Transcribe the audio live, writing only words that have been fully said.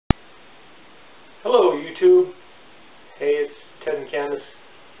Hello YouTube. Hey, it's Ted and Candace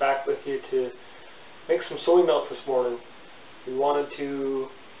back with you to make some soy milk this morning. We wanted to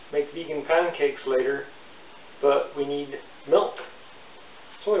make vegan pancakes later, but we need milk,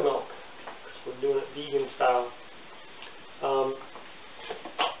 soy milk, because we're doing it vegan style.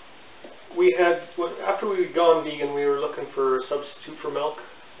 After we had gone vegan, we were looking for a substitute for milk,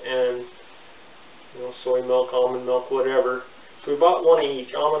 and soy milk, almond milk, whatever. So we bought one of each,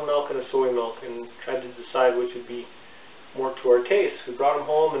 almond milk and a soy milk, and tried to decide which would be more to our taste. We brought them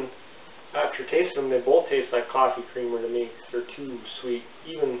home, and after tasting them, they both taste like coffee creamer to me. They're too sweet,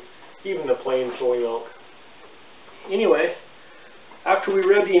 even the plain soy milk. Anyway, after we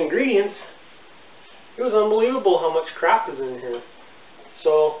read the ingredients, it was unbelievable how much crap is in here.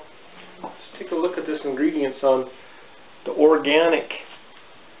 So let's take a look at this ingredients on the organic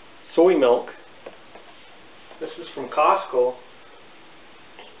soy milk. This is from Costco.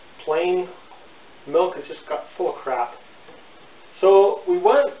 Plain milk has just got full of crap. So we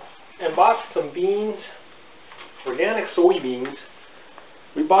went and bought some beans, organic soybeans.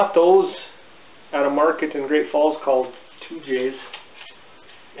 We bought those at a market in Great Falls called 2J's,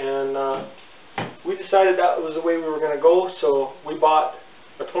 and we decided that was the way we were going to go. So we bought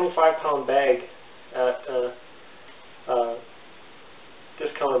a 25-pound bag at a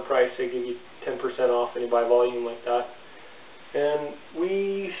discounted price. They give you 10% off when you buy volume like that. And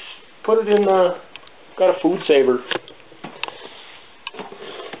we put it in got a food saver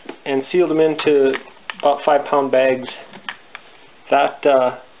and sealed them into about 5-pound bags. That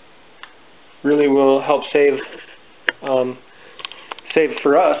really will help save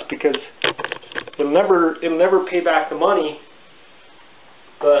for us, because it'll never pay back the money,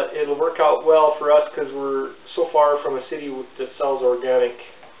 but it'll work out well for us because we're so far from a city that sells organic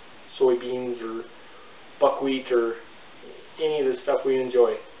soybeans or buckwheat or any of the stuff we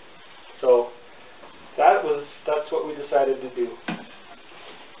enjoy. So that's what we decided to do.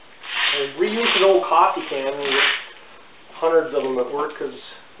 And we used an old coffee can. We had hundreds of them at work because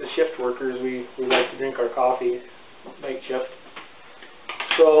the shift workers, we like to drink our coffee night shift.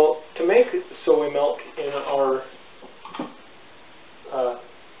 So to make soy milk in our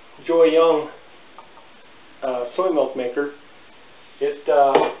Joyoung soy milk maker, it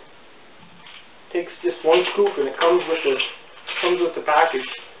takes just one scoop, and it comes with the package.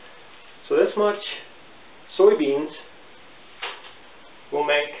 So this much soybeans will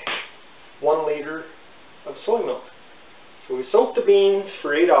make 1 liter of soy milk. So we soak the beans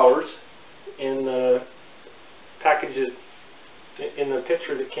for 8 hours in the packages, in the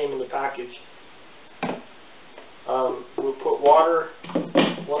picture that came in the package. We'll put water,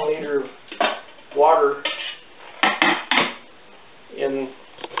 1 liter of water in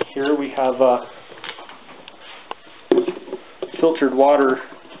here. We have filtered water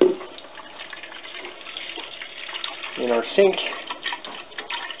in our sink,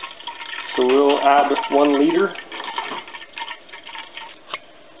 so we'll add 1 liter.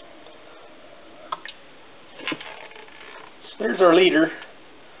 So there's our liter.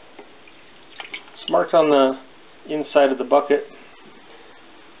 It's marked on the inside of the bucket.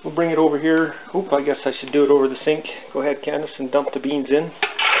 We'll bring it over here. Oop, I guess I should do it over the sink. Go ahead, Candace, and dump the beans in.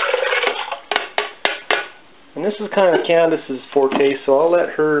 And this is kind of Candace's forte, so I'll let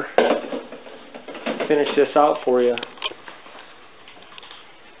her finish this out for you.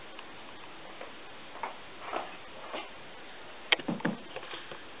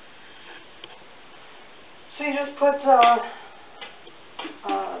 So you just put the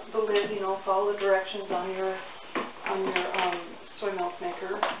lid, follow the directions on your soy milk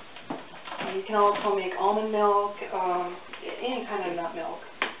maker. You can also make almond milk, any kind of nut milk,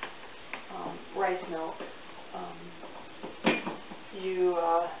 rice milk. You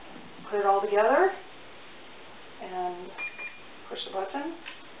put it all together and push the button,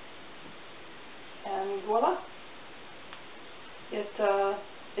 and voila! It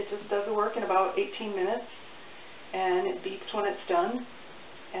just does the work in about 18 minutes, and it beeps when it's done,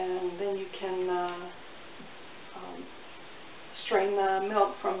 and then you can strain the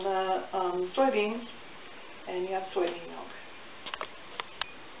milk from the soybeans, and you have soybean milk.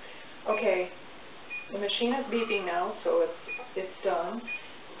 Okay, the machine is beeping now, so it's done.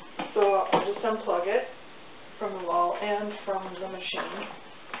 So I'll just unplug it from the wall and from the machine,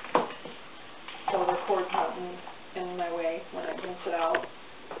 so the cord's not in my way when I rinse it out.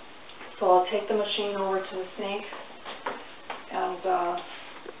 So I'll take the machine over to the sink, and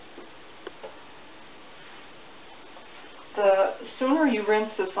the sooner you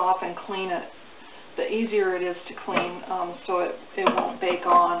rinse this off and clean it, the easier it is to clean, so it won't bake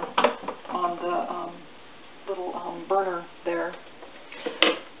on the little burner there.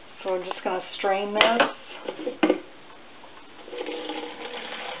 So So we're just going to strain this.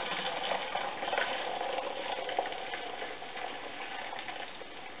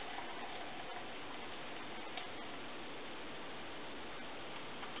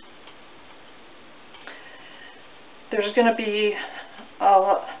 There's going to be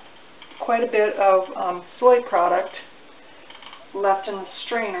quite a bit of soy product left in the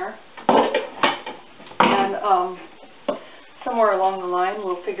strainer, and somewhere along the line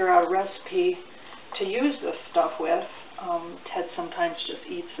we'll figure out a recipe to use this stuff with. Ted sometimes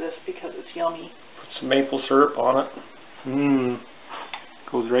just eats this because it's yummy. Put some maple syrup on it.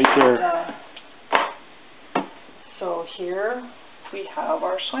 Goes right there. So here we have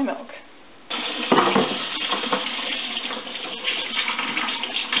our soy milk.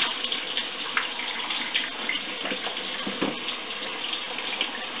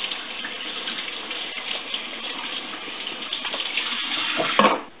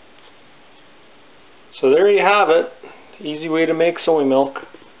 So there you have it. Easy way to make soy milk.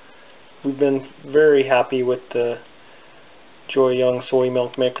 We've been very happy with the Joyoung soy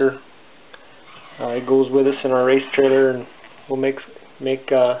milk maker. It goes with us in our race trailer, and we'll make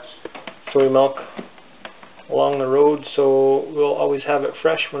soy milk along the road, so we'll always have it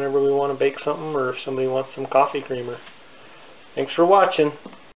fresh whenever we want to bake something, or if somebody wants some coffee creamer. Thanks for watching.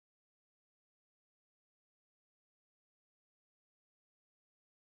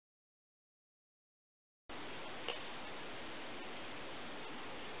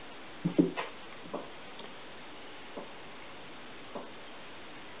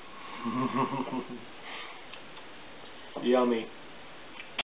 Yummy.